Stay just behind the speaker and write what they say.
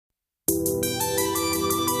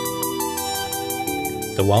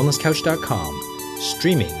thewellnesscouch.com,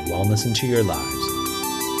 streaming wellness into your lives.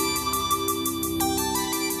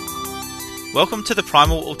 Welcome to the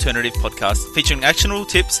Primal Alternative Podcast, featuring actionable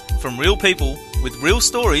tips from real people with real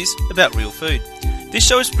stories about real food. This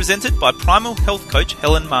show is presented by Primal Health Coach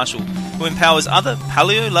Helen Marshall, who empowers other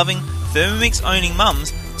paleo-loving, Thermomix-owning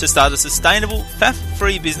mums to start a sustainable,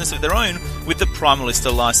 faff-free business of their own with the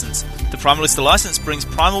Primalista license. The Primalista license brings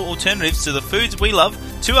primal alternatives to the foods we love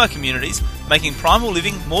to our communities, making primal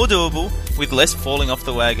living more doable with less falling off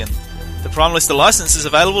the wagon. The Primalista license is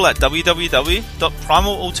available at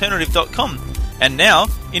www.primalalternative.com. And now,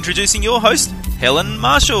 introducing your host, Helen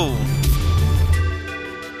Marshall.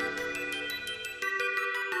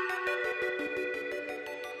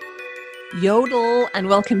 Yodel, and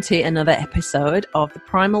welcome to another episode of the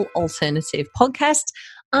Primal Alternative Podcast.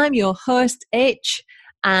 I'm your host, H.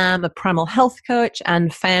 I'm a primal health coach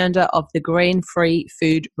and founder of the grain-free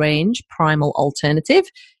food range, Primal Alternative.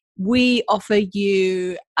 We offer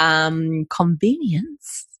you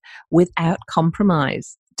convenience without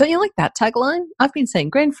compromise. Don't you like that tagline? I've been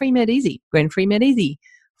saying grain-free made easy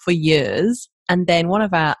for years. And then one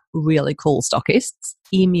of our really cool stockists,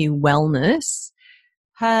 Emu Wellness,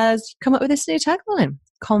 has come up with this new tagline: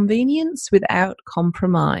 convenience without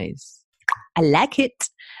compromise. I like it,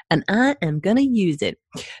 and I am going to use it.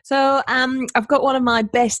 So I've got one of my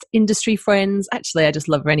best industry friends. Actually, I just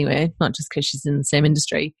love her anyway, not just because she's in the same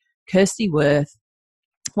industry. Kirsty Worth.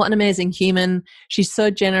 What an amazing human. She's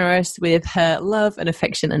so generous with her love and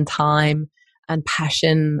affection and time and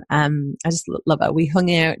passion. I just love her. We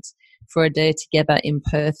hung out for a day together in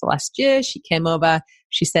Perth last year. She came over.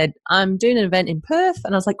 She said, I'm doing an event in Perth.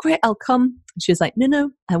 And I was like, great, I'll come. And she was like,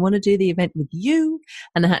 no, I want to do the event with you.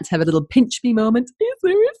 And I had to have a little pinch me moment. Are you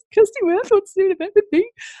serious? Kirsty Worth wants to do an event with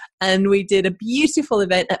me. And we did a beautiful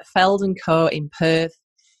event at Feld & Co. in Perth.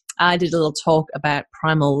 I did a little talk about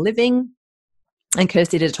primal living. And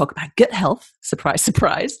Kirsty did a talk about gut health. Surprise,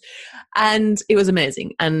 surprise. And it was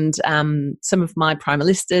amazing. And some of my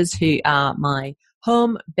primalistas, who are my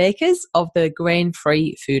home bakers of the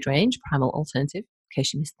grain-free food range, Primal Alternative, in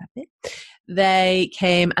case you missed that bit, they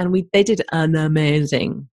came and they did an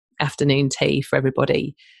amazing afternoon tea for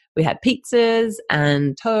everybody. We had pizzas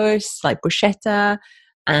and toast, like bruschetta,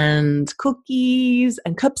 and cookies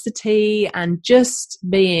and cups of tea, and just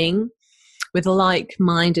being with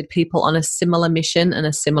like-minded people on a similar mission and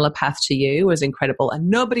a similar path to you was incredible.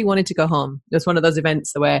 And nobody wanted to go home. It was one of those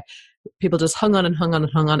events where people just hung on,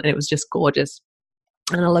 and it was just gorgeous.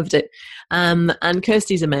 And I loved it. And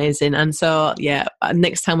Kirsty's amazing. And so, yeah,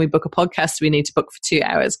 next time we book a podcast, we need to book for 2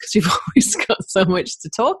 hours because we've always got so much to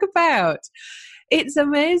talk about. It's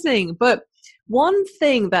amazing. But one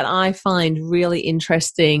thing that I find really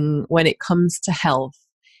interesting when it comes to health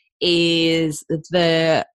is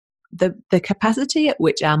the capacity at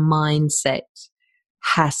which our mindset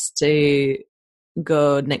has to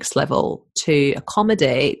go next level to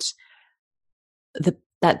accommodate the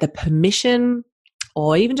permission,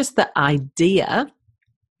 or even just the idea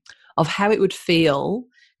of how it would feel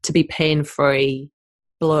to be pain-free,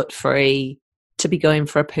 bloat-free, to be going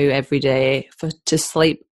for a poo every day, to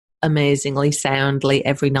sleep amazingly soundly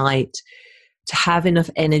every night, to have enough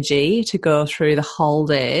energy to go through the whole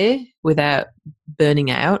day without burning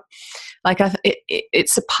out. Like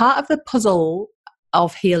it's a part of the puzzle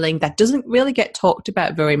of healing that doesn't really get talked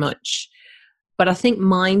about very much. But I think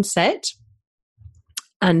mindset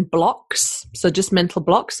and blocks, so just mental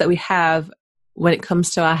blocks that we have when it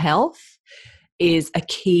comes to our health, is a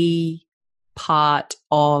key part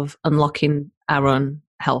of unlocking our own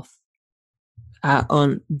health, our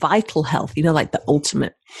own vital health, like the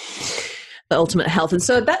ultimate health. And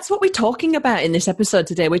so that's what we're talking about in this episode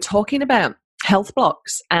today. We're talking about health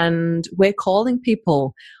blocks, and we're calling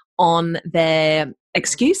people on their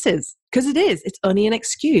excuses, because it's only an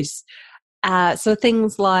excuse. So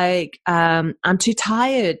things like, I'm too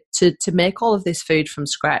tired to make all of this food from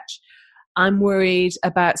scratch. I'm worried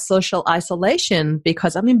about social isolation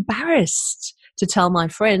because I'm embarrassed to tell my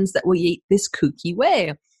friends that we eat this kooky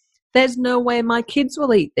way. There's no way my kids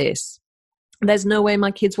will eat this. There's no way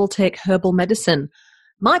my kids will take herbal medicine.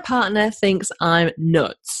 My partner thinks I'm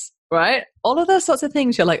nuts, right? All of those sorts of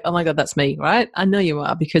things. You're like, oh my God, that's me, right? I know you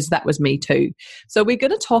are, because that was me too. So we're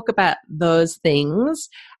going to talk about those things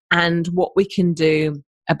and what we can do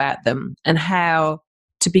about them, and how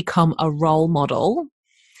to become a role model,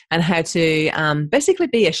 and how to basically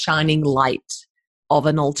be a shining light of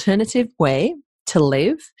an alternative way to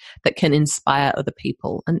live that can inspire other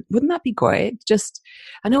people. And wouldn't that be great?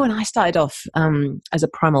 I know when I started off as a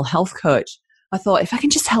primal health coach, I thought, if I can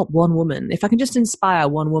just help one woman, if I can just inspire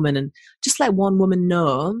one woman and just let one woman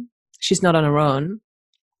know she's not on her own,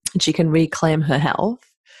 and she can reclaim her health,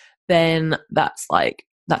 then that's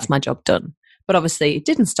my job done. But obviously it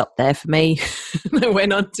didn't stop there for me. I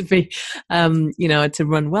went on to be, to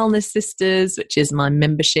run Wellness Sisters, which is my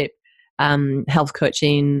membership health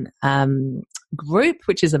coaching group,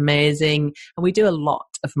 which is amazing. And we do a lot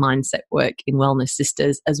of mindset work in Wellness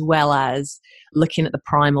Sisters, as well as looking at the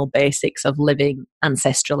primal basics of living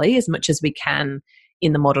ancestrally as much as we can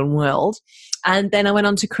in the modern world. And then I went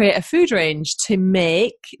on to create a food range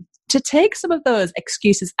to take some of those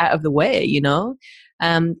excuses out of the way,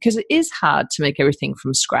 because it is hard to make everything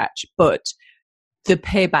from scratch, but the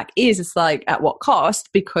payback it's like, at what cost?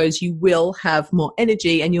 Because you will have more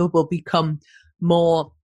energy and you will become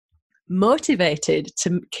more motivated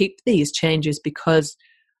to keep these changes because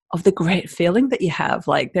of the great feeling that you have.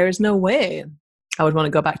 Like, there is no way I would want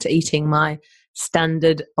to go back to eating my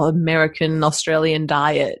standard American Australian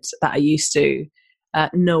diet that I used to.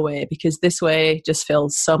 No way, because this way just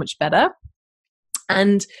feels so much better.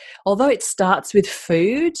 And although it starts with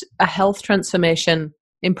food, a health transformation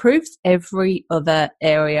improves every other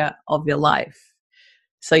area of your life.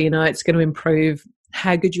 So, it's going to improve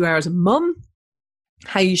how good you are as a mum,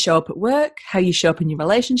 how you show up at work, how you show up in your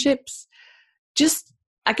relationships. Just,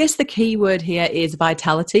 I guess the key word here is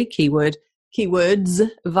vitality, keywords,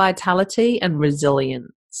 vitality and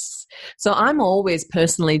resilience. So I'm always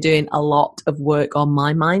personally doing a lot of work on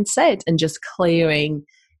my mindset and just clearing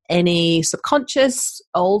any subconscious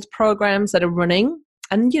old programs that are running.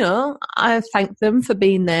 And, I thank them for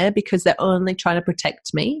being there because they're only trying to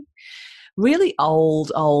protect me. Really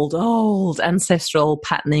old ancestral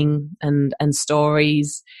patterning and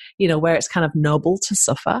stories, where it's kind of noble to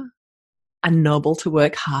suffer and noble to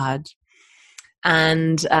work hard.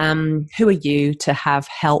 And who are you to have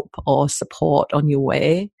help or support on your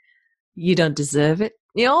way? You don't deserve it.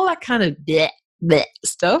 All that kind of bleh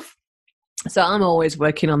stuff. So I'm always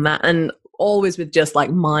working on that, and always with just like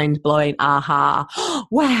mind-blowing, aha,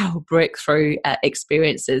 wow, breakthrough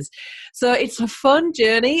experiences. So it's a fun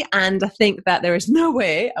journey, and I think that there is no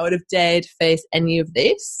way I would have dared face any of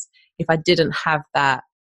this if I didn't have that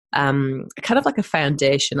kind of like a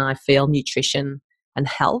foundation. I feel nutrition and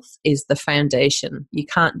health is the foundation. You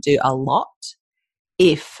can't do a lot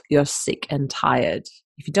if you're sick and tired.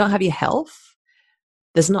 If you don't have your health,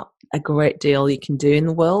 there's not a great deal you can do in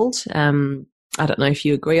the world. I don't know if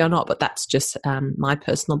you agree or not, but that's just my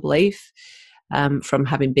personal belief from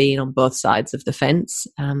having been on both sides of the fence.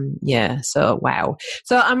 So wow.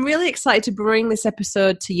 So I'm really excited to bring this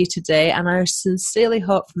episode to you today, and I sincerely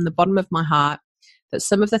hope from the bottom of my heart that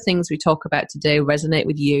some of the things we talk about today resonate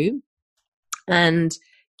with you and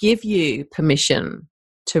give you permission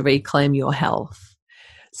to reclaim your health.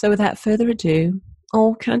 So without further ado,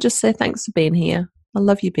 can I just say thanks for being here? I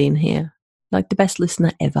love you being here. Like the best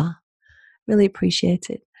listener ever. Really appreciate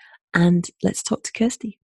it. And let's talk to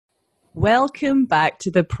Kirsty. Welcome back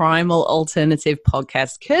to the Primal Alternative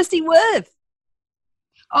Podcast. Kirsty Worth.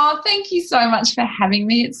 Oh, thank you so much for having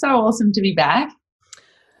me. It's so awesome to be back.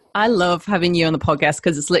 I love having you on the podcast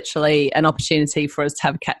because it's literally an opportunity for us to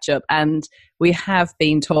have a catch up. And we have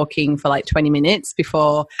been talking for like 20 minutes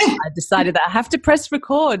before I decided that I have to press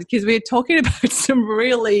record because we're talking about some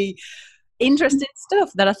really interesting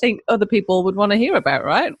stuff that I think other people would want to hear about,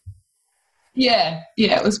 right? Yeah,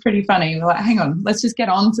 it was pretty funny. We're like, hang on, let's just get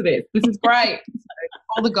on to this. This is great.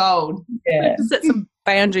 All the gold. Yeah. Set some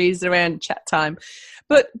boundaries around chat time.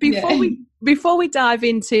 But before we dive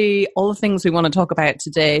into all the things we want to talk about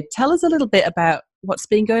today, tell us a little bit about what's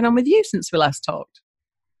been going on with you since we last talked.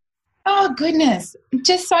 Oh, goodness.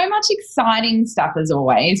 Just so much exciting stuff as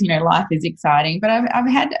always. Life is exciting. But I've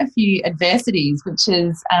had a few adversities, which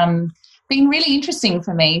has been really interesting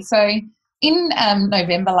for me. So in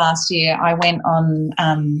November last year, I went on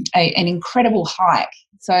an incredible hike.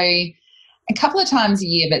 So a couple of times a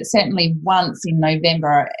year, but certainly once in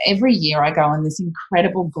November, every year I go on this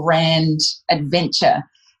incredible grand adventure.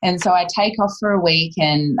 And so I take off for a week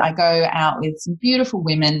and I go out with some beautiful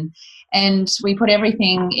women and we put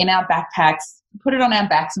everything in our backpacks, put it on our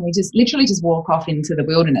backs, and we just literally just walk off into the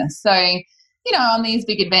wilderness. So, on these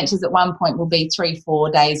big adventures at one point we'll be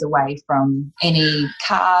 3-4 days away from any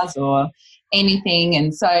cars or anything.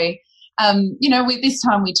 And so, this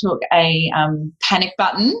time we took a panic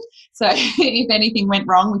button. So if anything went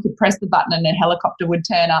wrong, we could press the button and a helicopter would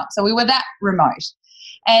turn up. So we were that remote.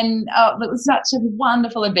 And it was such a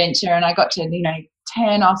wonderful adventure. And I got to,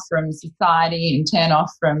 turn off from society and turn off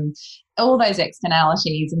from all those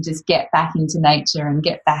externalities and just get back into nature and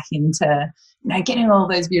get back into, getting all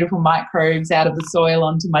those beautiful microbes out of the soil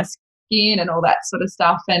onto my skin and all that sort of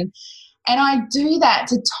stuff. And I do that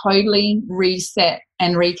to totally reset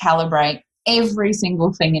and recalibrate every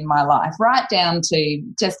single thing in my life, right down to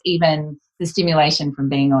just even the stimulation from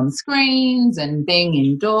being on screens and being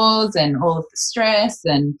indoors and all of the stress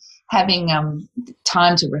and having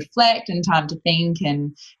time to reflect and time to think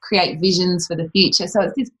and create visions for the future. So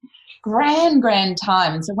it's this grand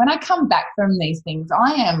time. And so when I come back from these things,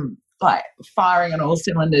 I am like firing on all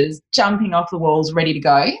cylinders, jumping off the walls, ready to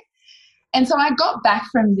go. And so I got back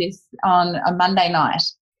from this on a Monday night.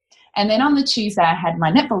 And then on the Tuesday, I had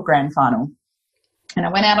my netball grand final. And I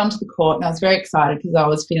went out onto the court and I was very excited because I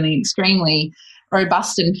was feeling extremely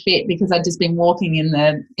robust and fit because I'd just been walking in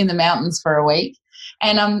the mountains for a week.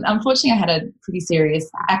 And unfortunately, I had a pretty serious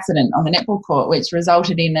accident on the netball court, which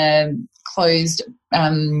resulted in a closed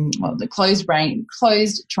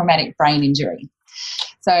traumatic brain injury.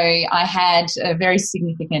 So I had a very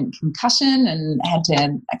significant concussion and had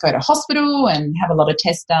to go to hospital and have a lot of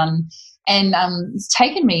tests done. And it's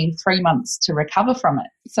taken me 3 months to recover from it.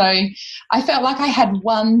 So I felt like I had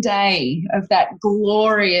one day of that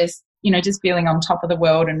glorious, just feeling on top of the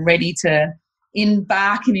world and ready to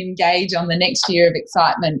embark and engage on the next year of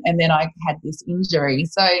excitement. And then I had this injury.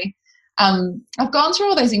 So I've gone through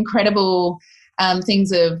all those incredible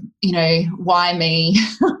things of, why me?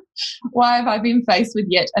 Why have I been faced with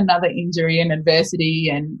yet another injury and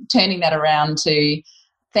adversity, and turning that around to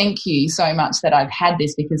thank you so much that I've had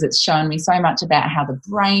this, because it's shown me so much about how the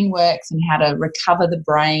brain works and how to recover the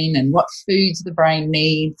brain and what foods the brain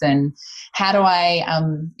needs, and how do I,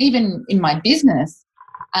 even in my business,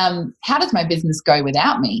 how does my business go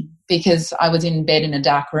without me? Because I was in bed in a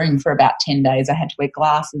dark room for about 10 days. I had to wear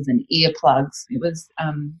glasses and earplugs. It was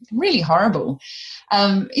really horrible.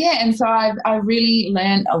 And so I really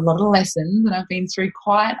learned a lot of lessons, and I've been through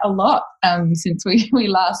quite a lot since we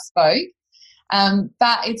last spoke.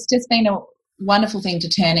 But it's just been a wonderful thing to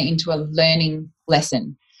turn it into a learning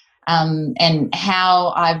lesson, and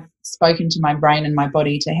how I've spoken to my brain and my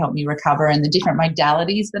body to help me recover, and the different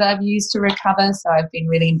modalities that I've used to recover. So I've been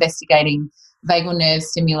really investigating vagal nerve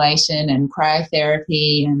stimulation and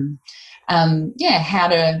cryotherapy, and how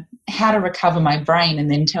to recover my brain,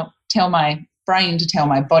 and then tell my brain to tell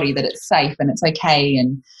my body that it's safe and it's okay,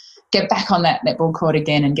 and get back on that netball court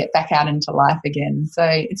again and get back out into life again. So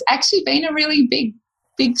it's actually been a really big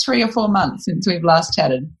 3 or 4 months since we've last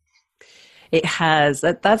chatted. It has.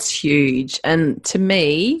 That's huge. And to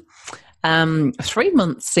me, 3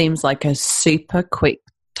 months seems like a super quick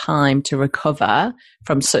time to recover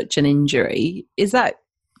from such an injury. Is that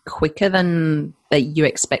quicker than that you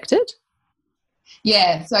expected?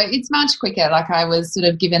 Yeah, so it's much quicker. Like, I was sort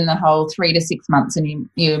of given the whole 3 to 6 months, and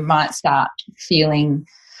you might start feeling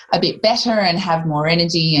a bit better and have more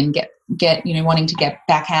energy and get wanting to get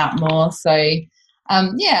back out more. So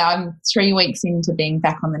I'm 3 weeks into being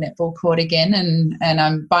back on the netball court again, and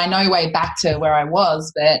I'm by no way back to where I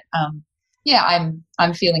was, but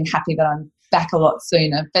I'm feeling happy that I'm back a lot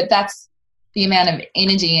sooner. But that's the amount of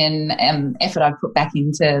energy and effort I've put back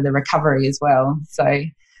into the recovery as well. So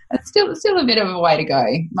it's still a bit of a way to go.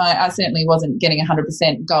 I certainly wasn't getting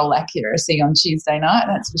 100% goal accuracy on Tuesday night,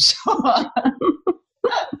 that's for sure.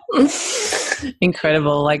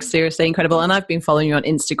 Incredible, like seriously incredible. And I've been following you on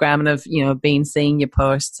Instagram, and I've been seeing your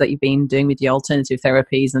posts that you've been doing with your alternative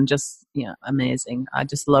therapies, and just amazing. I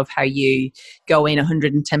just love how you go in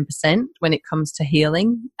 110% when it comes to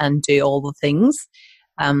healing and do all the things,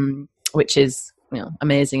 which is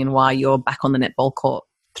amazing, and why you're back on the netball court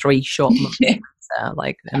 3 short months.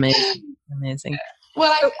 Like amazing.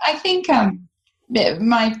 Well, I think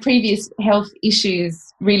my previous health issues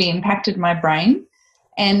really impacted my brain,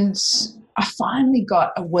 and I finally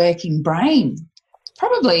got a working brain,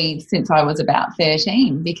 probably since I was about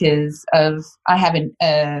 13, because I have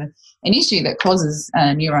an issue that causes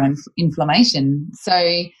neuron inflammation. So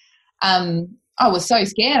I was so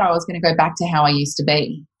scared I was going to go back to how I used to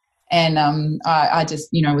be. And I just,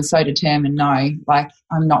 was so determined, no, like,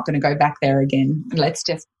 I'm not going to go back there again. Let's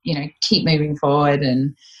just, keep moving forward.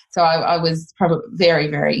 And so I was probably very,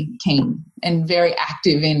 very keen and very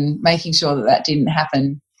active in making sure that didn't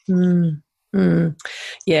happen.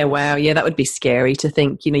 Yeah, wow. Yeah, that would be scary to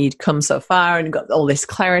think, you'd come so far and got all this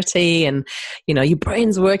clarity, and, your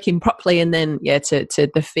brain's working properly, and then, to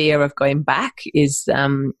the fear of going back is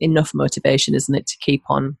enough motivation, isn't it, to keep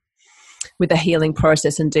on with the healing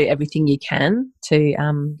process and do everything you can to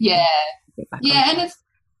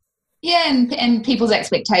and people's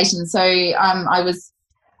expectations. So I was,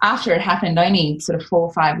 after it happened, only sort of 4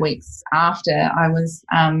 or 5 weeks after, I was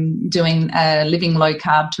doing a living low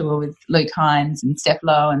carb tour with Luke Hines and Steph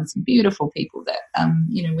Lowe and some beautiful people that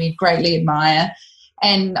we greatly admire.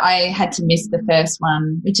 And I had to miss the first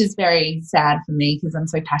one, which is very sad for me, because I'm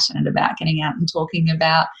so passionate about getting out and talking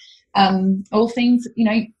about all things,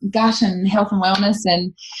 gut and health and wellness.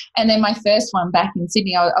 And then my first one back in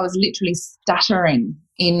Sydney, I was literally stuttering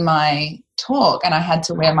in my talk, and I had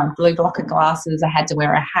to wear my blue blocker glasses. I had to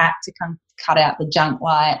wear a hat to cut out the junk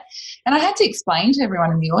light. And I had to explain to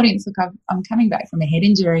everyone in the audience, look, I'm coming back from a head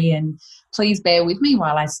injury, and please bear with me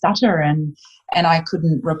while I stutter. And I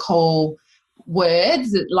couldn't recall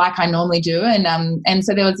words like I normally do. And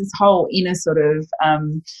so there was this whole inner sort of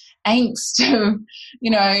angst of,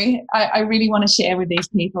 I really want to share with these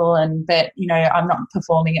people, and that, I'm not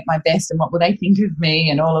performing at my best, and what will they think of me,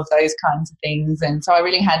 and all of those kinds of things. And so I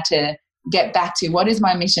really had to get back to what is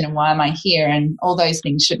my mission and why am I here, and all those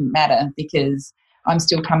things shouldn't matter because I'm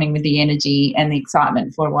still coming with the energy and the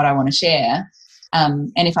excitement for what I want to share.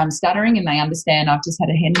 And if I'm stuttering and they understand I've just had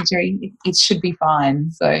a head injury, it should be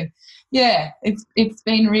fine. So, yeah, it's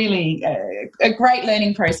been really a great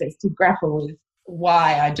learning process to grapple with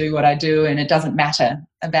why I do what I do, and it doesn't matter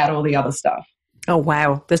about all the other stuff. Oh,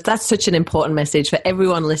 wow. That's such an important message for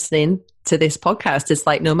everyone listening to this podcast. It's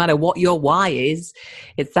like, no matter what your why is,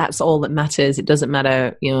 that's all that matters. It doesn't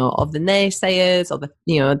matter, of the naysayers or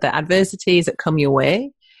the adversities that come your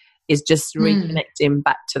way. Is just reconnecting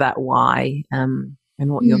back to that why and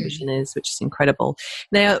what your vision is, which is incredible.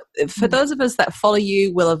 Now, for those of us that follow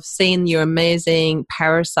you, will have seen your amazing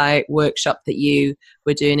Parasite workshop that you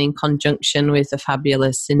were doing in conjunction with the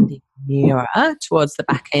fabulous Cindy Mira towards the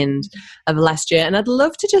back end of last year. And I'd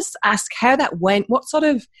love to just ask how that went. What sort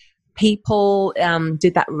of people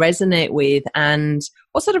did that resonate with, and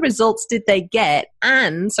what sort of results did they get?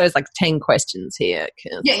 And so it's like 10 questions here.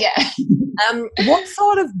 Yeah. What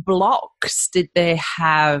sort of blocks did they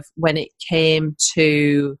have when it came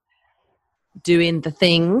to doing the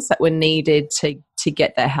things that were needed to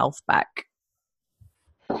get their health back?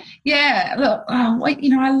 Yeah, look,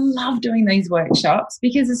 I love doing these workshops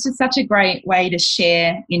because it's just such a great way to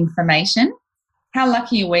share information. How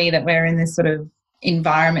lucky are we that we're in this sort of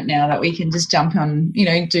environment now that we can just jump on,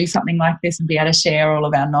 do something like this and be able to share all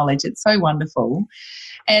of our knowledge. It's so wonderful.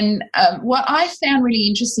 And what I found really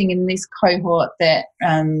interesting in this cohort that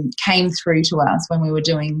came through to us when we were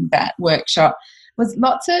doing that workshop was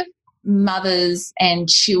lots of mothers and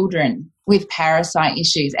children with parasite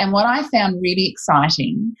issues. And what I found really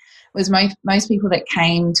exciting was most people that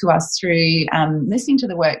came to us through listening to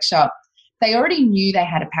the workshop, they already knew they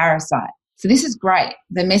had a parasite. So this is great.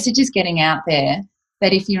 The message is getting out there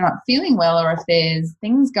that if you're not feeling well, or if there's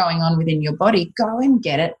things going on within your body, go and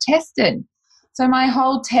get it tested. So my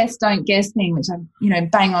whole test, don't guess thing, which I,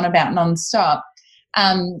 bang on about nonstop,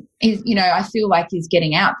 is, I feel like is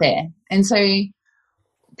getting out there. And so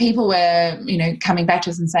people were, coming back to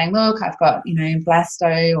us and saying, look, I've got,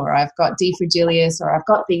 blasto, or I've got D. fragilis, or I've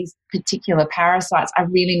got these particular parasites. I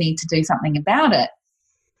really need to do something about it.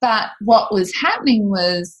 But what was happening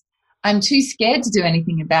was, I'm too scared to do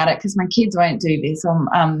anything about it because my kids won't do this, or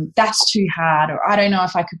that's too hard, or I don't know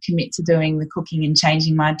if I could commit to doing the cooking and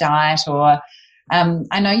changing my diet, or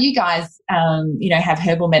I know you guys, have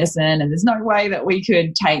herbal medicine and there's no way that we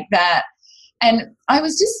could take that. And I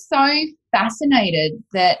was just so fascinated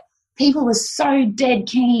that people were so dead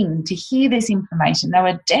keen to hear this information. They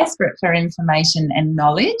were desperate for information and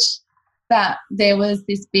knowledge, but there was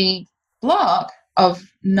this big block of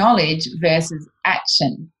knowledge versus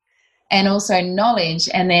action. And also knowledge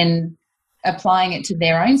and then applying it to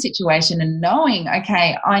their own situation and knowing,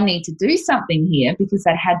 okay, I need to do something here because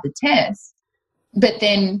they had the test, but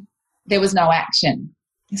then there was no action.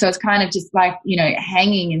 So it's kind of just like,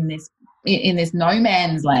 hanging in this no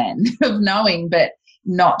man's land of knowing but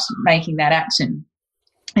not making that action.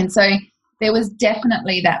 And so there was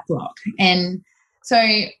definitely that block. And so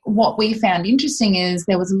what we found interesting is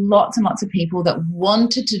there was lots and lots of people that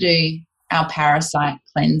wanted to do our parasite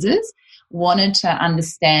cleanses, wanted to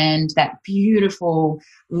understand that beautiful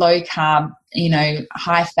low-carb,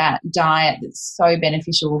 high-fat diet that's so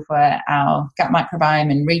beneficial for our gut microbiome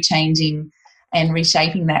and rechanging and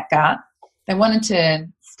reshaping that gut. They wanted to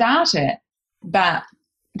start it, but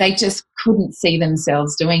they just couldn't see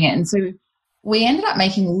themselves doing it. And so we ended up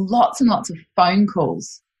making lots and lots of phone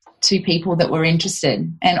calls to people that were interested,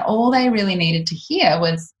 and all they really needed to hear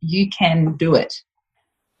was, you can do it.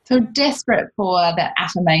 So desperate for that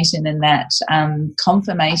affirmation and that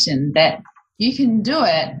confirmation that you can do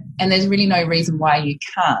it and there's really no reason why you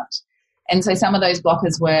can't. And so some of those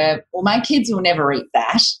blockers were, well, my kids will never eat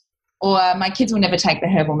that, or my kids will never take the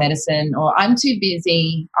herbal medicine, or I'm too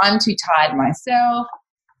busy, I'm too tired myself.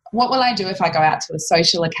 What will I do if I go out to a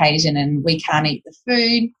social occasion and we can't eat the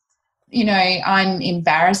food? I'm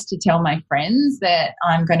embarrassed to tell my friends that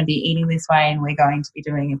I'm going to be eating this way and we're going to be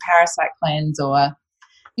doing a parasite cleanse, or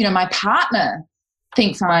my partner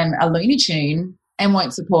thinks I'm a Looney Tune and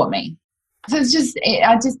won't support me. So it's just,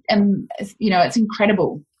 it's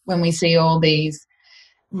incredible when we see all these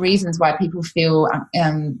reasons why people feel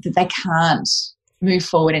that they can't move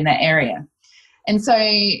forward in that area. And so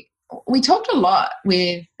we talked a lot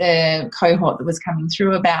with the cohort that was coming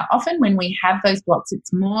through about often when we have those blocks,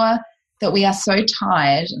 it's more that we are so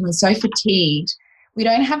tired and we're so fatigued, we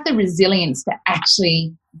don't have the resilience to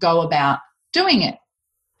actually go about doing it.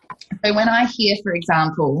 So when I hear, for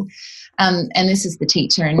example, and this is the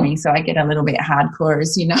teacher in me, so I get a little bit hardcore,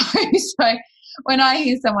 as you know. So when I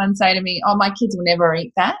hear someone say to me, oh, my kids will never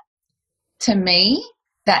eat that, to me,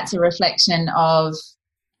 that's a reflection of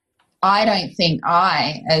I don't think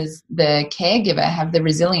I, as the caregiver, have the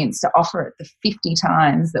resilience to offer it the 50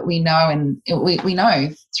 times that we know, and we know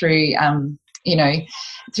through,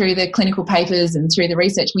 through the clinical papers and through the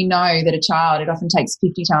research, we know that a child, it often takes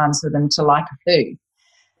 50 times for them to like a food.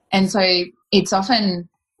 And so it's often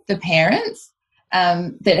the parents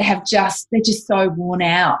that they're just so worn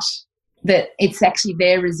out that it's actually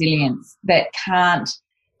their resilience that can't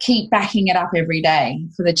keep backing it up every day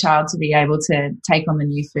for the child to be able to take on the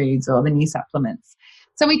new foods or the new supplements.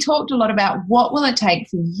 So we talked a lot about what will it take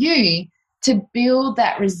for you to build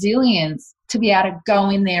that resilience to be able to go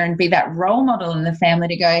in there and be that role model in the family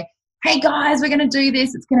to go, hey guys, we're going to do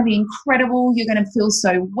this. It's going to be incredible. You're going to feel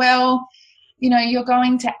so well. You're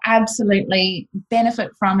going to absolutely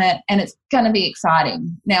benefit from it, and it's going to be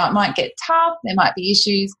exciting. Now, it might get tough. There might be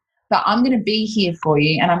issues, but I'm going to be here for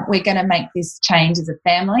you, and we're going to make this change as a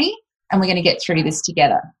family, and we're going to get through this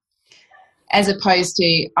together. As opposed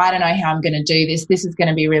to, I don't know how I'm going to do this. This is going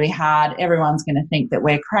to be really hard. Everyone's going to think that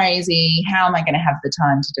we're crazy. How am I going to have the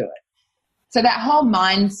time to do it? So that whole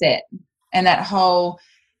mindset and that whole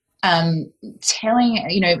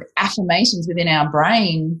telling, affirmations within our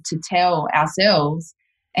brain to tell ourselves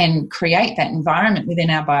and create that environment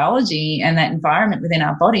within our biology and that environment within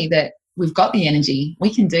our body that we've got the energy,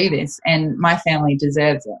 we can do this, and my family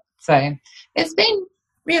deserves it. So it's been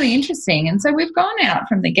really interesting. And so we've gone out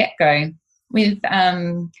from the get-go with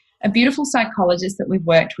a beautiful psychologist that we've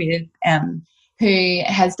worked with who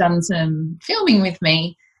has done some filming with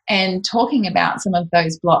me and talking about some of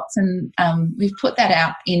those blocks. And we've put that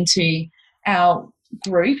out into our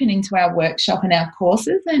group and into our workshop and our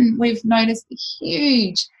courses, and we've noticed a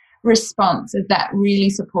huge response of that really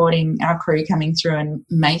supporting our crew coming through and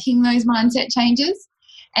making those mindset changes.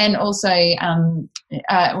 And also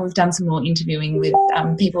we've done some more interviewing with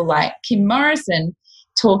people like Kim Morrison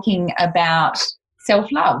talking about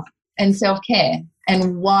self-love and self-care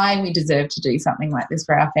and why we deserve to do something like this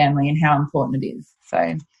for our family and how important it is.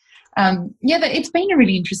 So, it's been a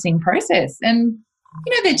really interesting process. And,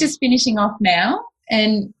 they're just finishing off now.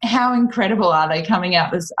 And how incredible are they coming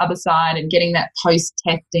out this other side and getting that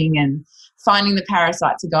post-testing and finding the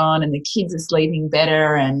parasites are gone and the kids are sleeping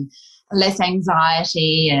better and less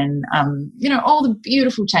anxiety and, all the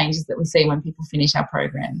beautiful changes that we see when people finish our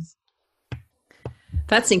programs.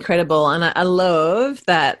 That's incredible. And I love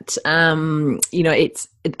that, it's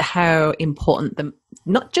how important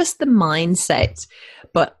not just the mindset,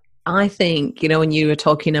 but I think, when you were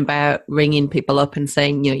talking about ringing people up and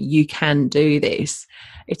saying, you can do this,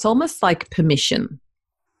 it's almost like permission,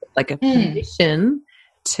 like a permission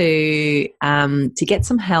to get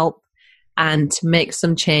some help and to make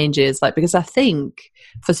some changes. Because I think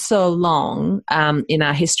for so long in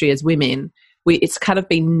our history as women, it's kind of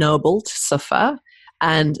been noble to suffer,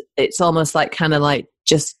 and it's almost like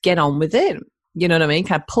just get on with it. You know what I mean?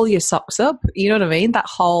 Kind of pull your socks up. You know what I mean? That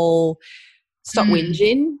whole stop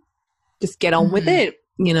whinging. Just get on with it,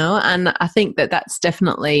 and I think that's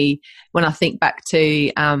definitely, when I think back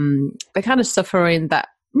to the kind of suffering that,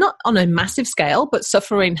 not on a massive scale, but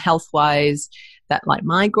suffering health-wise, that like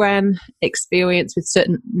my gran experienced with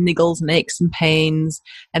certain niggles and aches and pains,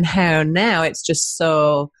 and how now it's just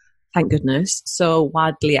so, thank goodness, so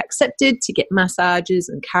widely accepted to get massages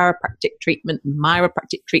and chiropractic treatment and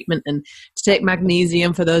myopathic treatment and to take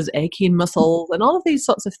magnesium for those aching muscles and all of these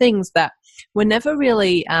sorts of things that were never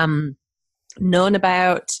really known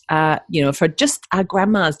about, for just our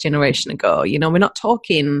grandma's generation ago. We're not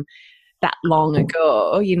talking that long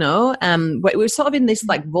ago, we were sort of in this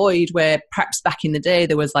like void where perhaps back in the day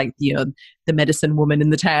there was like, the medicine woman in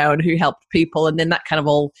the town who helped people, and then that kind of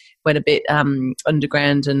all went a bit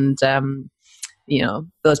underground, and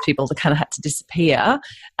those people kind of had to disappear,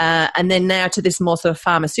 and then now to this more sort of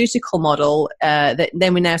pharmaceutical model that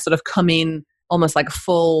then we now sort of come in almost like a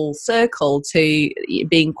full circle to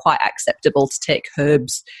being quite acceptable to take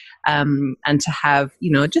herbs and to have,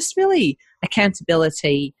 just really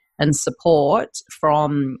accountability and support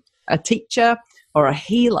from a teacher or a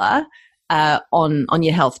healer on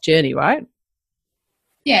your health journey, right?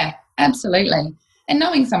 Yeah, absolutely. And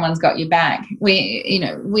knowing someone's got your back,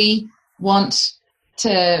 we want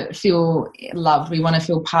to feel loved. We want to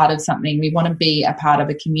feel part of something. We want to be a part of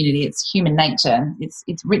a community. It's human nature.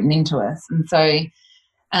 It's written into us. And so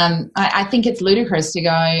I think it's ludicrous to go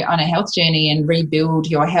on a health journey and rebuild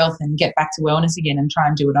your health and get back to wellness again and try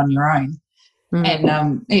and do it on your own. And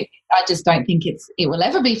I just don't think it will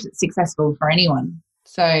ever be successful for anyone.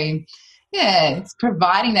 So, yeah, it's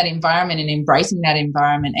providing that environment and embracing that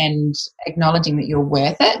environment and acknowledging that you're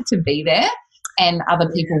worth it to be there and other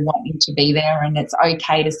people want you to be there, and it's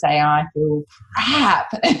okay to say, I feel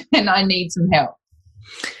crap and I need some help.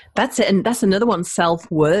 That's it. And that's another one,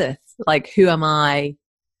 self-worth. Like, who am I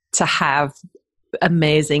to have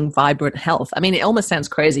amazing, vibrant health? I mean, it almost sounds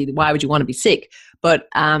crazy. Why would you want to be sick? But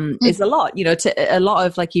it's a lot, to a lot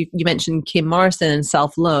of, like you mentioned Kim Morrison and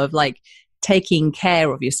self-love, like taking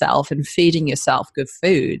care of yourself and feeding yourself good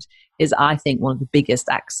food is, I think, one of the biggest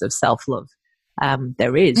acts of self-love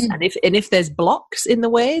there is. And if there's blocks in the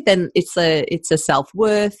way, then it's a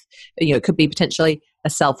self-worth, it could be potentially a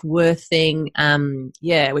self-worth thing.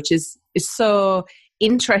 Which is so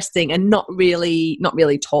interesting and not really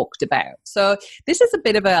talked about. So this is a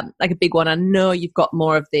bit of a big one. I know you've got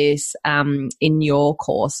more of this in your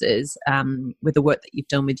courses with the work that you've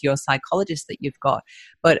done with your psychologist that you've got.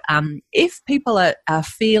 But if people are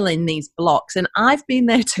feeling these blocks, and I've been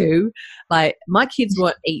there too, like my kids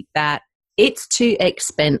won't eat that. It's too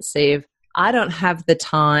expensive. I don't have the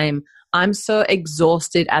time. I'm so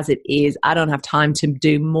exhausted as it is. I don't have time to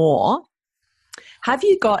do more. Have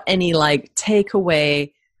you got any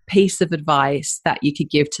takeaway piece of advice that you could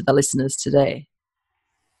give to the listeners today?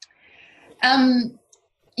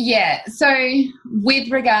 Yeah. So with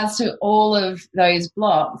regards to all of those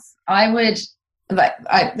blocks,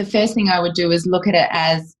 the first thing I would do is look at it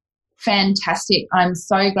as fantastic. I'm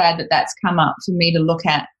so glad that that's come up for me to look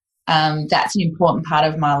at. That's an important part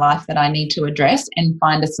of my life that I need to address and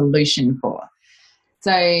find a solution for.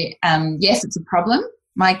 So, yes, it's a problem.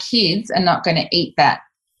 My kids are not going to eat that,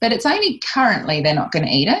 but it's only currently they're not going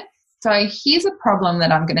to eat it. So here's a problem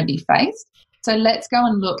that I'm going to be faced. So let's go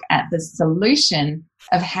and look at the solution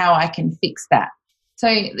of how I can fix that.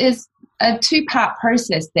 So there's a two-part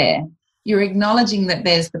process there. You're acknowledging that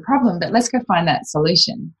there's the problem, but let's go find that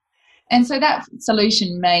solution. And so that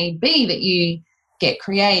solution may be that you get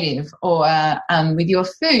creative or with your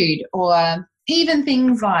food, or even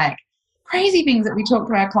things like crazy things that we talk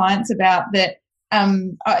to our clients about that,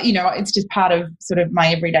 it's just part of sort of my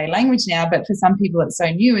everyday language now, but for some people it's so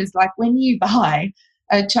new, is like when you buy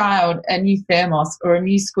a child a new thermos or a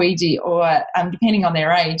new squeegee or, depending on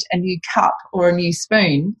their age, a new cup or a new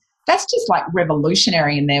spoon, that's just like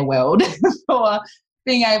revolutionary in their world for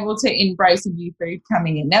being able to embrace a new food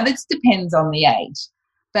coming in. Now, this depends on the age.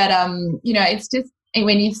 But, it's just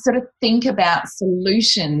when you sort of think about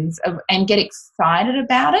solutions and get excited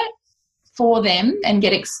about it for them and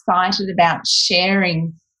get excited about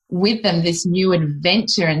sharing with them this new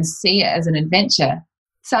adventure and see it as an adventure,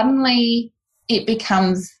 suddenly it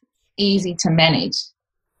becomes easy to manage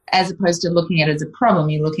as opposed to looking at it as a problem.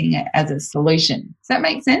 You're looking at it as a solution. Does that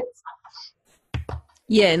make sense?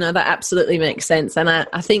 Yeah, no, that absolutely makes sense. And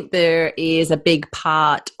I think there is a big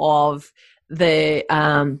part of the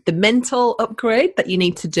mental upgrade that you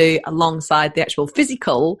need to do alongside the actual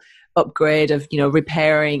physical upgrade of,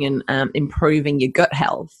 repairing and improving your gut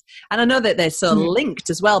health. And I know that they're so linked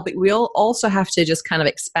as well, but we all also have to just kind of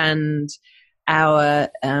expand our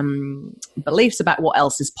beliefs about what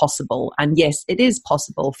else is possible. And yes, it is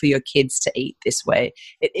possible for your kids to eat this way.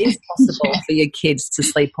 It is possible for your kids to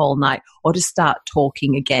sleep all night or to start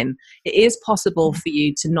talking again. It is possible for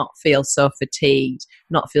you to not feel so fatigued,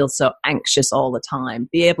 not feel so anxious all the time,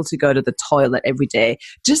 be able to go to the toilet every day.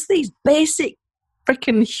 Just these basic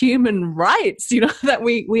freaking human rights, that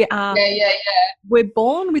we are. Yeah. We're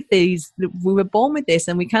born with these. We were born with this,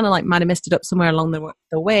 and we kind of might have messed it up somewhere along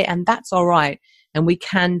the way, and that's all right. And we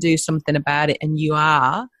can do something about it. And you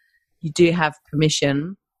do have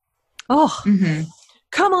permission. Oh,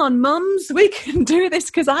 come on, mums, we can do this,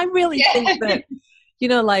 because I really think that,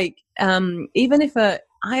 even if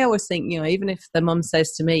I always think, even if the mum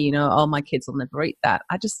says to me, oh, my kids will never eat that,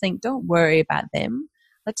 I just think, don't worry about them.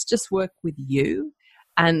 Let's just work with you.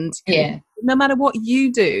 And no matter what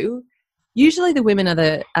you do, usually the women are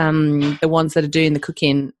the ones that are doing the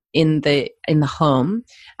cooking in the home.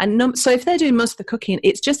 And so if they're doing most of the cooking,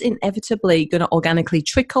 it's just inevitably going to organically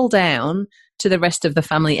trickle down to the rest of the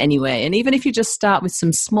family anyway. And even if you just start with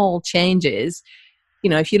some small changes,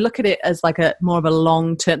 if you look at it as more of a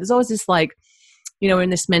long term, there's always this we're in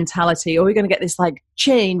this mentality, or we're going to get this like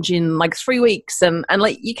change in like 3 weeks. And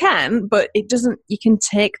like you can, but it doesn't, you can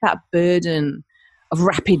take that burden of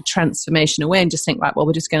rapid transformation away and just think, right, well,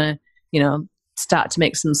 we're just going to, start to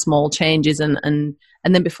make some small changes. And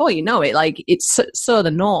then before you know it, like it's so the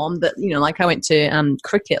norm that, like I went to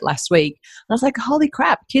cricket last week and I was like, holy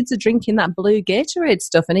crap, kids are drinking that blue Gatorade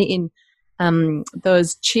stuff and eating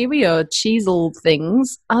those Cheerio cheesel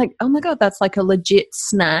things. I'm like, oh my God, that's like a legit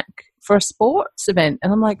snack for a sports event.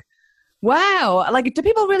 And I'm like, wow, like do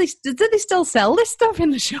people really, do they still sell this stuff in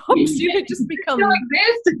the shops? It just becomes,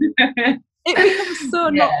 it becomes so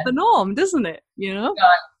not the norm, doesn't it? No.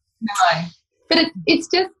 But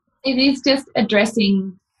it is just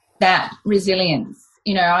addressing that resilience.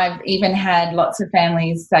 I've even had lots of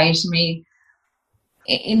families say to me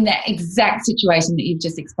in that exact situation that you've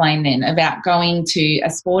just explained then about going to a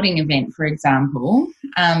sporting event, for example,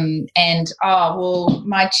 and,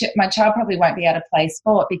 my child probably won't be able to play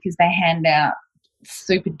sport because they hand out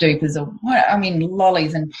super dupers or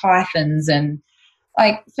lollies and pythons. And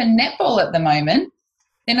like for netball at the moment,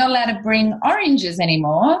 they're not allowed to bring oranges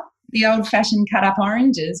anymore, the old-fashioned cut-up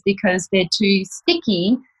oranges, because they're too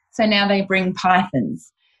sticky, so now they bring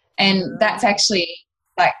pythons. And that's actually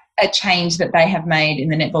like a change that they have made in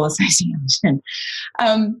the Netball Association.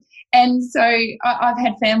 And so I've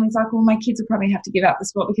had families like, well, my kids will probably have to give up the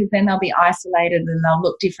sport because then they'll be isolated and they'll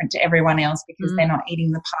look different to everyone else because they're not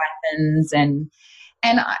eating the pythons. And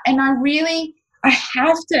I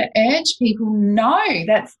have to urge people, no,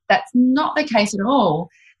 that's not the case at all.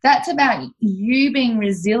 That's about you being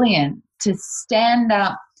resilient to stand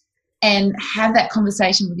up and have that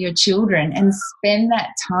conversation with your children and spend that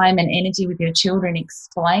time and energy with your children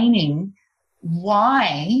explaining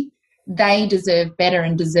why they deserve better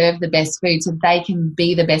and deserve the best food so they can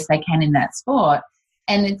be the best they can in that sport.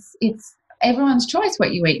 And it's everyone's choice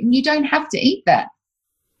what you eat, and you don't have to eat that.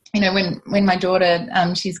 When my daughter,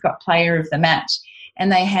 she's got player of the match,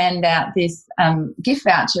 and they hand out this gift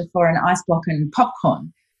voucher for an ice block and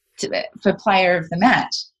popcorn for player of the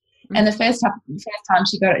match. And the first time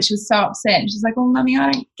she got it, she was so upset. She's like, "Oh, Mummy,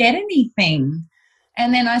 I don't get anything."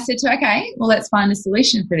 And then I said to her, "Okay, well, let's find a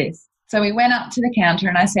solution for this." So we went up to the counter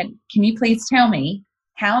and I said, "Can you please tell me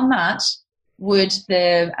how much would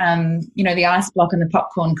the the ice block and the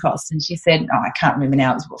popcorn cost?" And she said, "Oh, I can't remember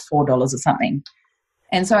now. It was $4 or something."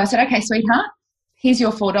 And so I said, "Okay, sweetheart, here's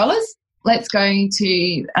your $4. Let's go to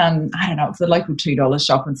it's the local $2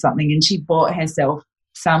 shop or something." And she bought herself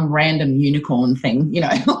some random unicorn thing, she's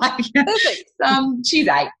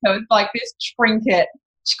 8, so it's like this trinket.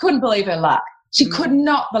 She couldn't believe her luck. She could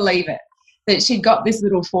not believe it that she'd got this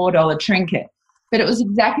little $4 trinket, but it was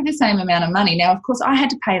exactly the same amount of money. Now, of course, I had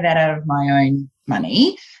to pay that out of my own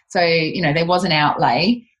money, so there was an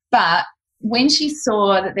outlay. But when she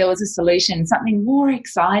saw that there was a solution, something more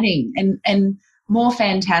exciting and more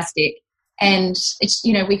fantastic, and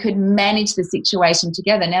we could manage the situation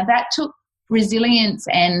together. Now that took resilience,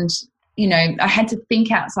 and I had to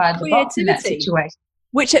think outside the box in that situation.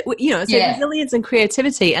 Resilience and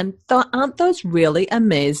creativity, and aren't those really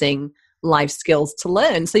amazing life skills to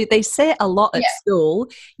learn? So they say a lot at school,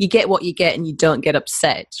 you get what you get and you don't get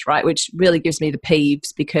upset, right? Which really gives me the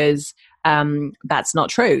peeves because that's not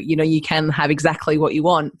true. You can have exactly what you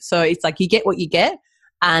want. So it's like you get what you get,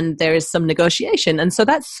 and there is some negotiation. And so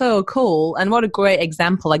that's so cool. And what a great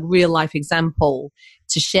example, like real life example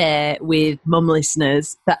to share with mum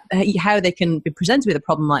listeners, that how they can be presented with a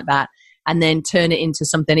problem like that and then turn it into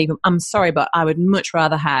something even, I'm sorry, but I would much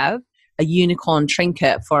rather have a unicorn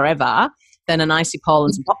trinket forever than an icy pole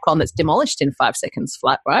and some popcorn that's demolished in 5 seconds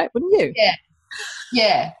flat, right? Wouldn't you?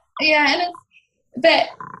 Yeah. And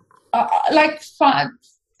it's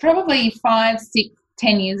probably 5, 6,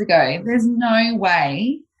 10 years ago, there's no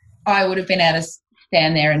way I would have been able to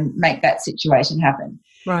stand there and make that situation happen.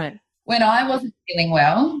 Right. When I wasn't feeling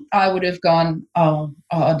well, I would have gone, oh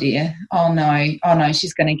dear, oh no,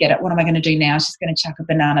 she's going to get it. What am I going to do now? She's going to chuck a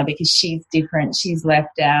banana because she's different. She's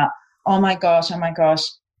left out. Oh my gosh,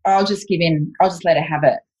 I'll just give in. I'll just let her have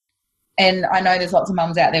it. And I know there's lots of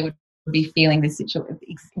mums out there would be feeling this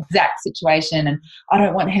exact situation, and I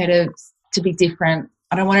don't want her to be different.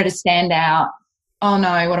 I don't want her to stand out. Oh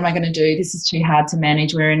no, what am I going to do? This is too hard to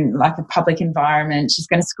manage. We're in like a public environment. She's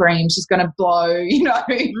going to scream. She's going to blow,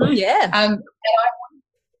 And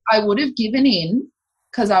I would have given in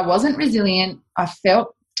because I wasn't resilient. I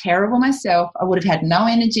felt terrible myself. I would have had no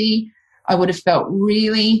energy. I would have felt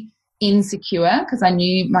really insecure because I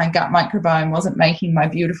knew my gut microbiome wasn't making my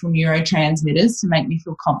beautiful neurotransmitters to make me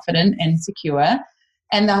feel confident and secure.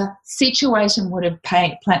 And the situation would have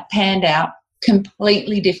panned out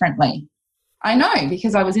completely differently. I know,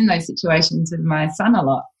 because I was in those situations with my son a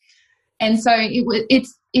lot. And so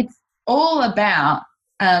it's all about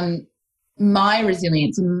my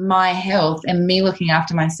resilience and my health and me looking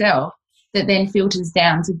after myself that then filters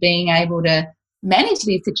down to being able to manage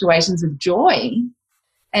these situations with joy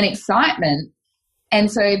and excitement.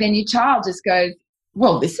 And so then your child just goes,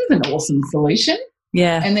 well, this is an awesome solution.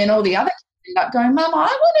 Yeah. And then all the other kids end up going, Mum, I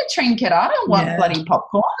want a trinket. I don't want bloody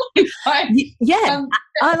popcorn.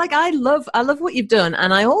 I love what you've done.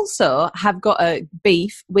 And I also have got a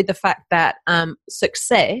beef with the fact that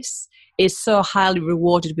success is so highly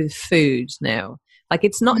rewarded with food now. Like,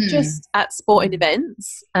 it's not just at sporting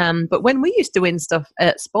events, but when we used to win stuff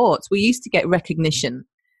at sports, we used to get recognition.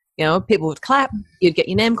 You know, people would clap, you'd get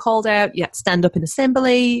your name called out, you had to stand up in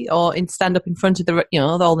assembly or stand up in front of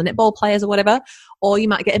all the netball players or whatever, or you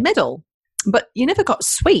might get a medal. But you never got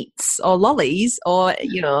sweets or lollies or,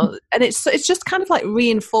 and it's just kind of like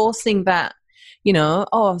reinforcing that,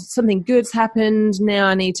 something good's happened, now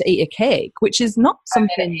I need to eat a cake, which is not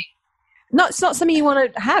something, it's not something you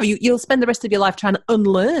want to have. You'll spend the rest of your life trying to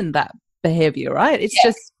unlearn that behavior, right? It's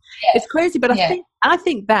it's crazy. But I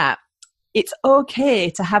think that it's okay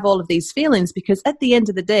to have all of these feelings, because at the end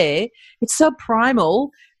of the day, it's so primal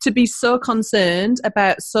to be so concerned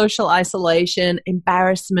about social isolation,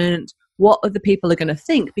 embarrassment, what other people are going to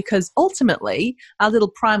think, because ultimately our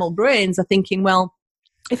little primal brains are thinking, well,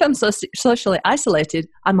 if I'm socially isolated,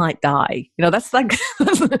 I might die. That's like,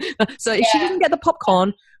 so if she doesn't get the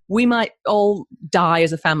popcorn, we might all die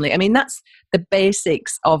as a family. I mean, that's the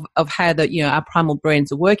basics of how our primal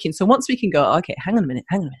brains are working. So once we can go, okay, hang on a minute.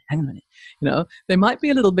 There might be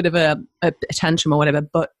a little bit of a tantrum or whatever,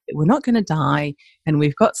 but we're not going to die, and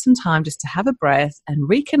we've got some time just to have a breath and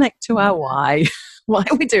reconnect to our why. Why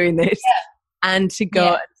are we doing this? Yeah. And to go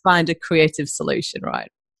and find a creative solution,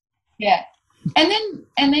 right? Yeah. And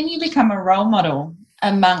then you become a role model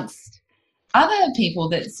amongst other people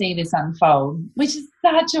that see this unfold, which is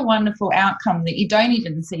such a wonderful outcome that you don't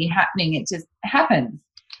even see happening. It just happens.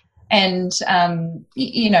 And,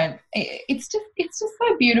 it's just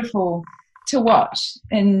so beautiful to watch.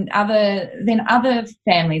 And other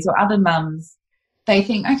families or other mums, they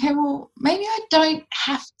think, okay, well, maybe I don't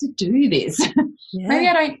have to do this. Yeah. Maybe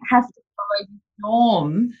I don't have to follow the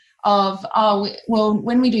norm of,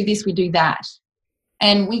 when we do this, we do that.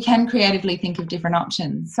 And we can creatively think of different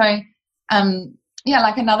options. So,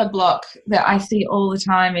 like another block that I see all the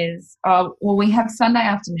time is, we have Sunday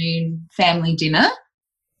afternoon family dinner.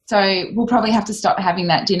 So we'll probably have to stop having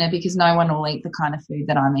that dinner because no one will eat the kind of food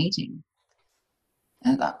that I'm eating.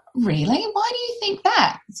 And I thought, really? Why do you think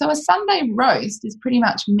that? So a Sunday roast is pretty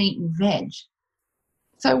much meat and veg.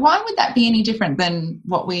 So why would that be any different than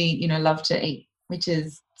what we, love to eat, which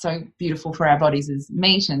is so beautiful for our bodies, is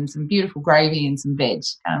meat and some beautiful gravy and some veg?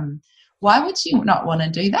 Why would you not want to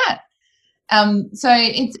do that? So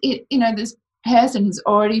this person has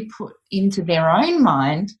already put into their own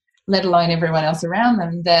mind, let alone everyone else around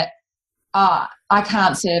them, that I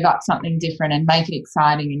can't serve up something different and make it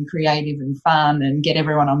exciting and creative and fun and get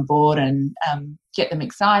everyone on board and get them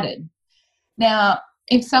excited. Now,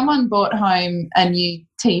 if someone brought home a new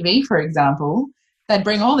TV, for example, they'd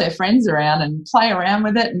bring all their friends around and play around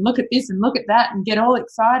with it and look at this and look at that and get all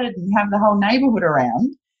excited and have the whole neighbourhood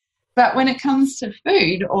around. But when it comes to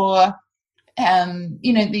food or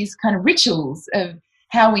these kind of rituals of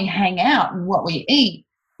how we hang out and what we eat,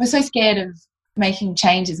 we're so scared of making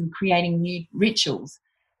changes and creating new rituals.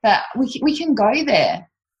 But we can go there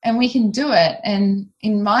and we can do it. And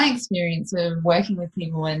in my experience of working with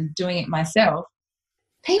people and doing it myself,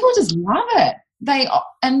 people just love it.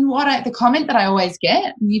 The comment that I always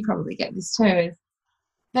get, and you probably get this too, is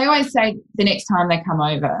they always say the next time they come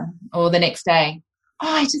over or the next day,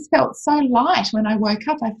 I just felt so light when I woke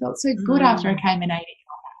up. I felt so good after I came and ate it.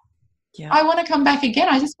 Yeah. I want to come back again.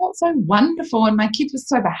 I just felt so wonderful, and my kids were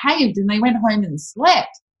so behaved, and they went home and slept.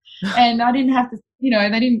 And I didn't have to, they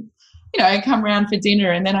didn't, come around for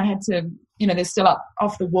dinner, and then I had to, they're still up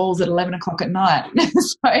off the walls at 11 o'clock at night.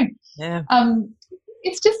 So yeah.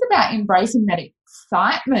 It's just about embracing that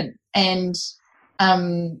excitement, and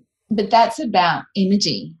but that's about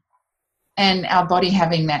energy. And our body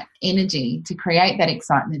having that energy to create that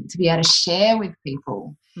excitement, to be able to share with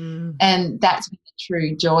people. And that's when the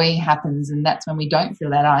true joy happens, and that's when we don't feel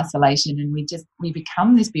that isolation, and we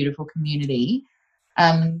become this beautiful community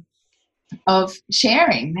of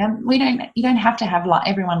sharing. Now, you don't have to have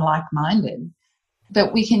everyone like-minded,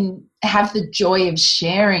 but we can have the joy of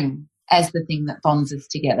sharing as the thing that bonds us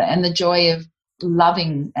together, and the joy of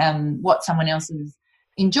loving what someone else is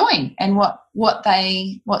enjoying and what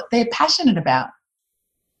they're passionate about.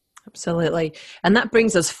 Absolutely. And that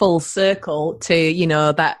brings us full circle to, you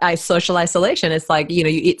know, that social isolation. It's like, you know,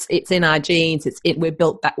 it's in our genes. We're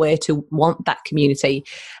built that way to want that community.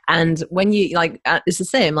 And when you it's the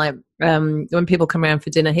same, like when people come around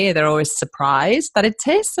for dinner here, they're always surprised that it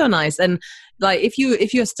tastes so nice. And like, if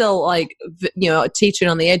you're still like, you know, teetering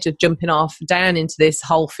on the edge of jumping off down into this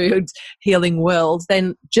whole food healing world,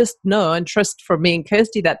 then just know and trust from me and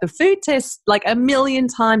Kirsty that the food tastes like a million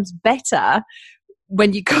times better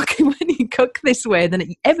when you cook this way than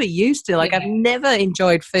it ever used to. Like, I've never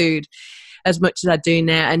enjoyed food as much as I do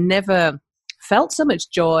now, and never felt so much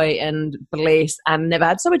joy and bliss, and never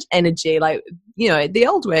had so much energy. Like, you know, the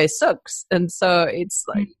old way sucks. And so it's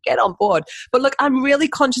like, get on board. But look, I'm really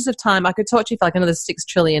conscious of time. I could talk to you for like another 6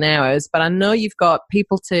 trillion hours, but I know you've got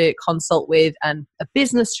people to consult with and a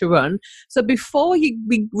business to run. So before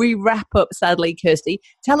we wrap up, sadly, Kirsty,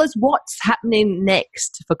 tell us what's happening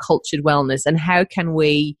next for Cultured Wellness, and how can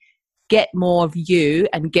we get more of you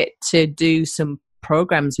and get to do some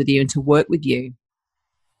programs with you and to work with you?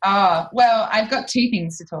 Oh, well, I've got 2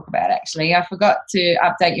 things to talk about, actually. I forgot to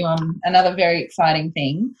update you on another very exciting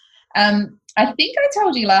thing. I think I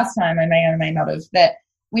told you last time, I may or may not have, that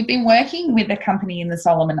we've been working with a company in the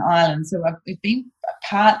Solomon Islands. So we've been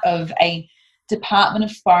part of a Department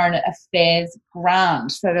of Foreign Affairs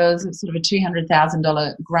grant. So there was sort of a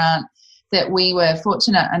 $200,000 grant that we were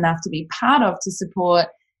fortunate enough to be part of to support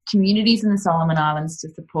communities in the Solomon Islands to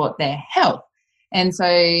support their health. And so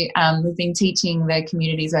we've been teaching the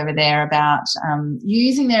communities over there about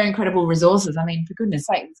using their incredible resources. I mean, for goodness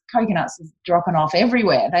sake, coconuts is dropping off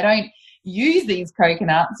everywhere. They don't use these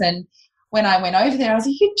coconuts. And when I went over there, I was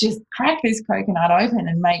like, you just crack this coconut open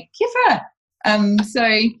and make kefir. So,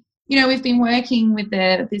 you know, we've been working with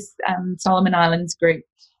this Solomon Islands group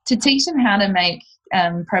to teach them how to make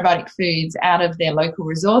probiotic foods out of their local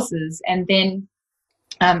resources. And then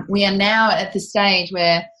we are now at the stage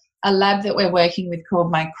where a lab that we're working with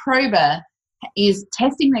called Microba is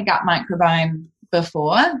testing their gut microbiome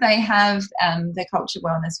before they have their Cultured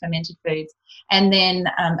Wellness fermented foods, and then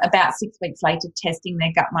about 6 weeks later testing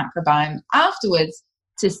their gut microbiome afterwards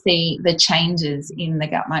to see the changes in the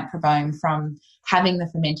gut microbiome from having the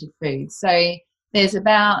fermented foods. So there's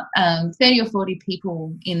about 30 or 40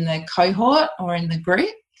 people in the cohort or in the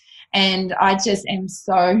group, and I just am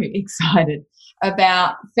so excited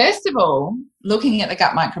about, first of all, looking at the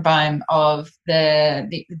gut microbiome of the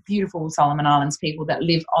beautiful Solomon Islands people that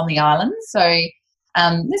live on the island. So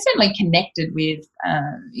they're certainly connected with,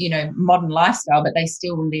 you know, modern lifestyle, but they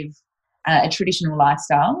still live a traditional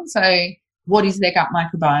lifestyle. So what does their gut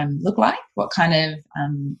microbiome look like? What kind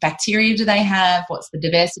of bacteria do they have? What's the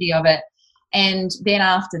diversity of it? And then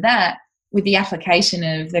after that, with the application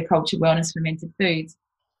of the Cultured Wellness fermented foods,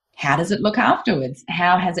 how does it look afterwards?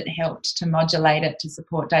 How has it helped to modulate it, to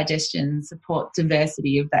support digestion, support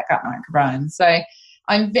diversity of that gut microbiome? So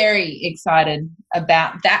I'm very excited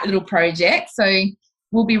about that little project. So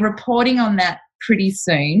we'll be reporting on that pretty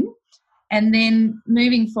soon. And then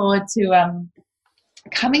moving forward to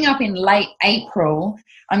coming up in late April,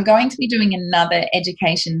 I'm going to be doing another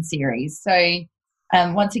education series. So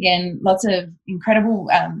once again, lots of incredible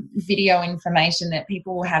video information that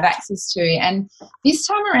people will have access to. And this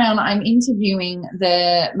time around, I'm interviewing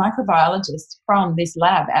the microbiologist from this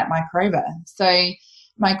lab at Microba. So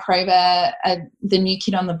Microba, the new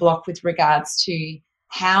kid on the block with regards to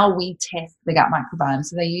how we test the gut microbiome.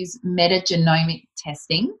 So they use metagenomic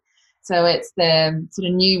testing. So it's the sort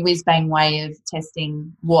of new whiz-bang way of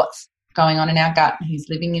testing what's going on in our gut, who's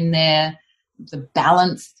living in there, the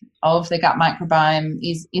balance of the gut microbiome.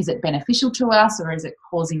 Is it beneficial to us, or is it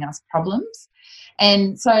causing us problems?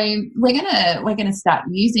 And so we're gonna start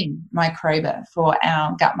using Microba for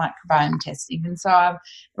our gut microbiome testing. And so I've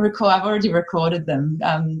already recorded them.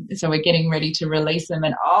 So we're getting ready to release them.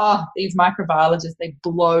 And these microbiologists, they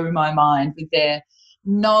blow my mind with their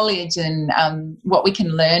knowledge and what we can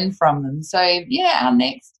learn from them. So yeah, our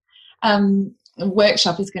next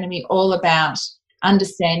workshop is going to be all about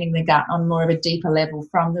understanding the gut on more of a deeper level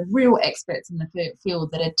from the real experts in the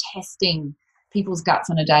field that are testing people's guts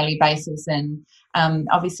on a daily basis. And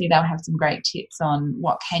obviously they'll have some great tips on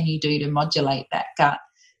what can you do to modulate that gut.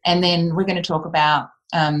 And then we're going to talk about,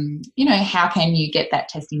 how can you get that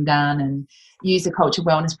testing done and use a Cultured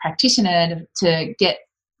Wellness practitioner to get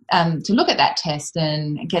to look at that test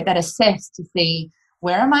and get that assessed to see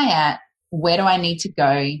where am I at, where do I need to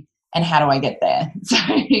go, and how do I get there? So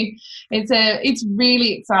it's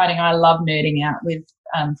really exciting. I love nerding out with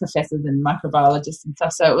professors and microbiologists and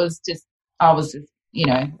stuff. So I was just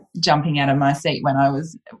jumping out of my seat when I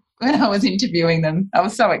was interviewing them. I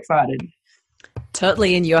was so excited.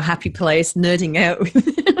 Totally in your happy place, nerding out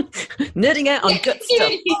nerding out on gut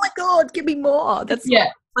stuff. Oh my God, give me more. That's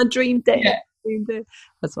my dream day. Yeah. Dream day.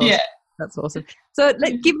 That's awesome. Yeah. That's awesome. So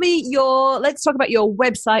let's talk about your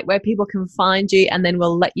website where people can find you, and then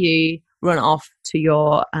we'll let you run off to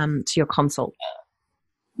your consult.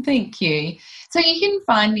 Thank you. So you can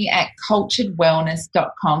find me at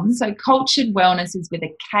culturedwellness.com. So cultured wellness is with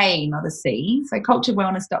a K, not a C. So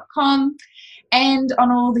culturedwellness.com. And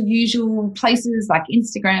on all the usual places like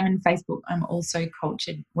Instagram and Facebook, I'm also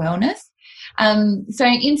Cultured Wellness. So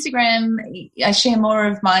Instagram, I share more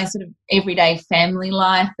of my sort of everyday family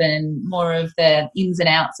life and more of the ins and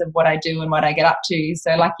outs of what I do and what I get up to.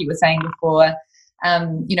 So like you were saying before,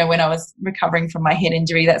 when I was recovering from my head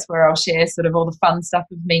injury, that's where I'll share sort of all the fun stuff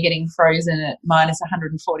of me getting frozen at minus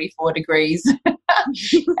 144 degrees.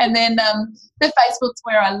 And then the Facebook's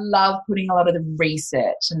where I love putting a lot of the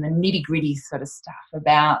research and the nitty-gritty sort of stuff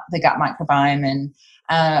about the gut microbiome and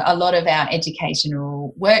a lot of our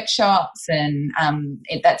educational workshops. And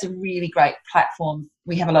that's a really great platform.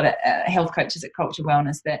 We have a lot of health coaches at Culture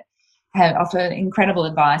Wellness that offer incredible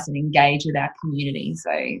advice and engage with our community.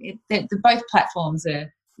 So both platforms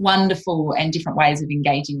are wonderful and different ways of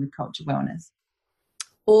engaging with Culture Wellness.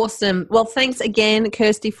 Awesome. Well, thanks again,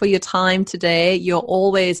 Kirsty, for your time today. You're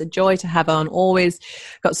always a joy to have on, always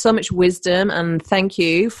got so much wisdom, and thank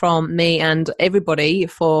you from me and everybody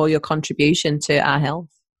for your contribution to our health.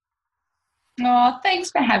 Oh,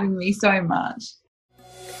 thanks for having me so much.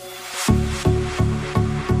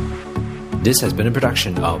 This has been a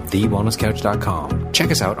production of TheWellnessCouch.com. Check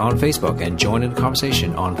us out on Facebook and join in the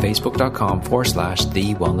conversation on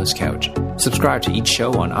Facebook.com/The Wellness Couch. Subscribe to each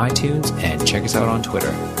show on iTunes and check us out on Twitter.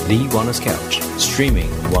 The Wellness Couch, streaming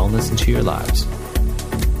wellness into your lives.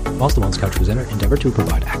 Whilst the Wellness Couch presenter endeavor to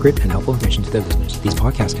provide accurate and helpful information to their listeners, these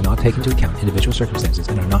podcasts cannot take into account individual circumstances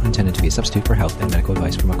and are not intended to be a substitute for health and medical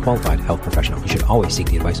advice from a qualified health professional. You should always seek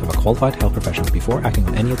the advice of a qualified health professional before acting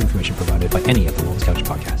on any of the information provided by any of the Wellness Couch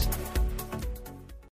podcasts.